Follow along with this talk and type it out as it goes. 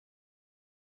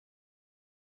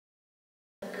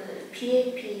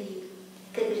B.A.P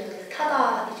데뷔 전에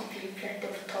타다 이제 B.A.P 할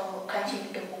때부터 관심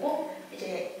있게 보고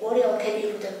이제 워리어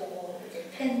데뷔 무대 보고 이제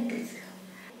팬 됐어요.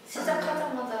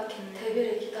 시작하자마자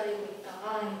데뷔를 기다리고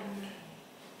있다가 이렇게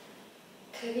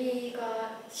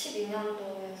데뷔가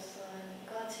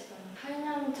 12년도였으니까 지금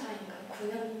 8년 차인가요?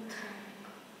 9년 차인가?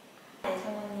 네,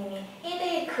 정우님이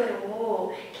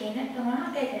 1데이크로 개인 활동을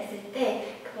하게 됐을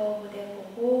때 그거 무대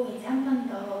보고 이제 한 번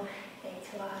더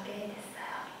좋아하게 됐어요.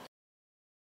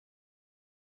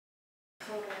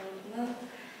 앞으로는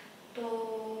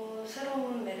또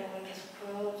새로운 매력을 계속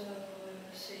보여줄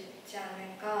수 있지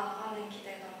않을까 하는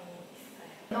기대감이 있어요.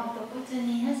 음악도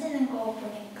꾸준히 하시는 거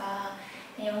보니까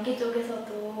연기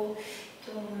쪽에서도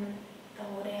좀 더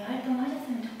오래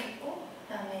활동하셨으면 좋겠고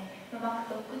그다음에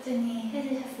음악도 꾸준히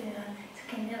해주셨으면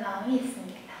좋겠는 마음이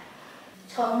있습니다.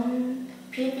 전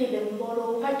B.A.P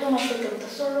멤버로 활동했을 때부터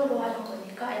솔로로 하는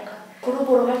거니까 약간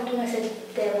그룹으로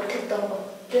활동했을 때 못했던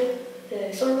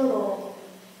것들을 솔로로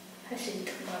할 수 있는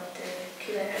것들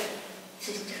기회를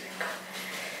주시지 않을까.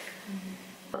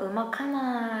 음악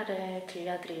하나를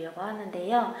들려드리려고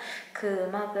하는데요. 그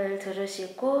음악을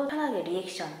들으시고 편하게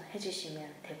리액션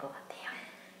해주시면 될 것 같아요.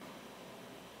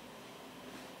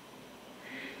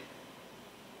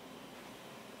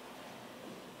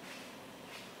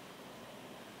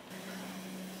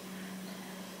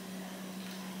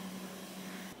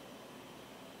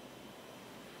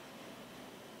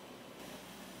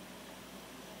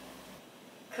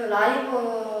 그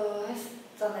라이브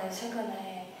했잖아요,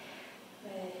 최근에.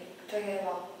 네, 되게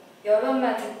막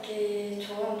여름에 듣기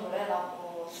좋은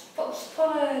노래라고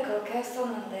스포를 그렇게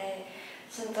했었는데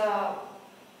진짜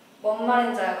뭔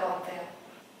말인지 알 것 같아요.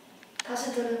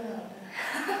 다시 들으면 안 되나요?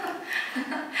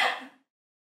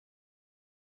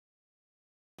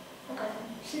 약간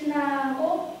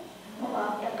신나고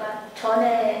막 약간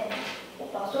전에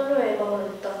오빠 솔로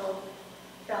앨범을 냈던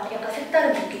거랑 약간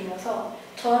색다른 느낌이어서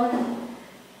저는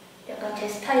약간 제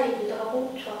스타일이기도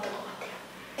하고 좋았던 것 같아요.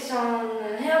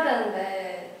 리액션을 해야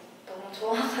되는데 너무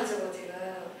좋아가지고 지금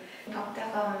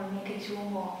박자감이 되게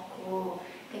좋은 것 같고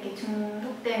되게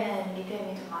중독되는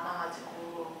리듬이 좀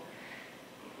많아가지고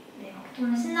네, 막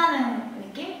좀 신나는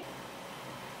느낌?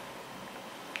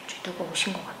 누가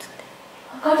오신 것 같은데.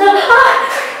 깜짝이야!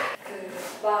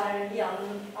 그 말이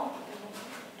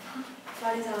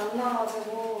말이 잘 안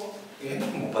나와가지고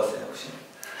핸드폰 못 봤어요 혹시?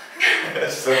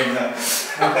 죄송합니다.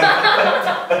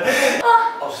 죄송합니다.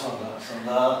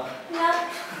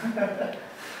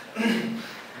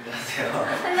 안녕하세요.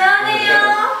 안녕하세요.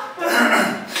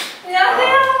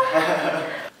 안녕하세요.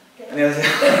 안녕하세요.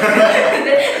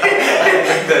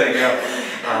 네.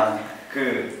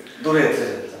 그 노래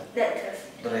들으셨죠? 네,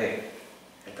 들었습니다. 노래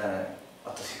일단은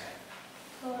어떠신가요?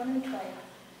 저는 좋아요.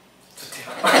 좋대요.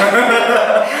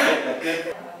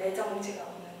 내정지가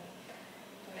없는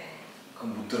노래.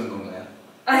 그럼 못 들은 건가요?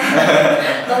 아니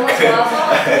너무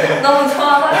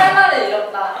좋아서 할 말을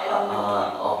잃었다 이런 느낌.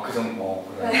 그 정도.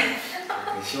 그래.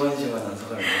 되게 시원시원한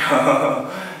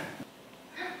소감이네요.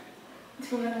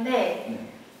 좋은데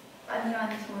많이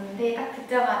좋은데 딱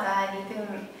듣자마자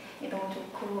리듬이 너무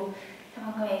좋고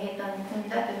방금 얘기했던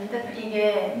든든 이게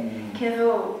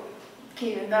계속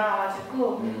이렇게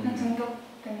날아가지고 그냥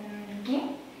중독된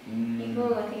느낌?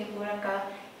 이거 되게 뭐랄까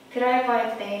드라이브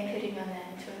할 때 들으면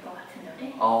좋을 것 같은 노래?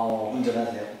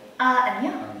 운전하세요? 아니요?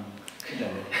 큰일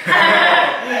났네.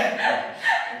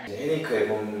 이제 헤네이크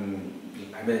앨범이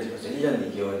발매된 지 벌써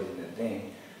 1년 2개월이 됐는데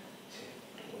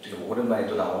어떻게 오랜만에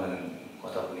또 나오는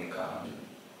거다 보니까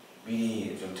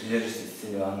미리 좀 들려줄 수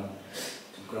있으면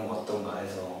좀 그런 거 어떤가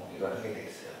해서 이걸 하게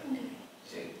됐어요.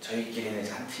 이제 저희끼리는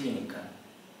이제 한 팀이니까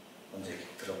먼저 이렇게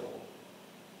들어보고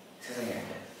세상에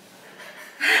알게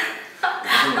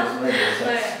무슨 말인지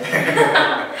네.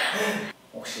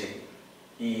 혹시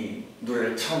이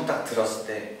노래를 처음 딱 들었을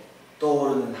때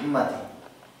떠오르는 한마디?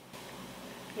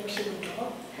 역시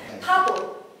문종업?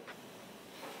 파도.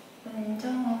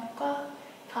 문종업과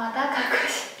바다 가고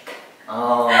싶다.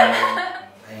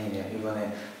 다행이네요.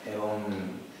 이번에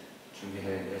앨범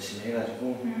준비를 열심히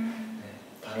해가지고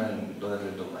다른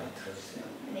노래들도 많이 들어주세요.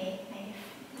 네, 알겠습니다.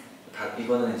 다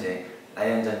이거는 이제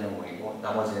라이언 전용곡이고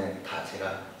나머지는 다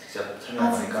제가 직접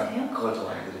참여한 거니까 진짜요? 그걸 더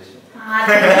많이 들으시면 돼요.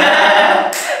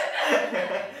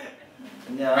 네.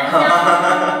 안녕.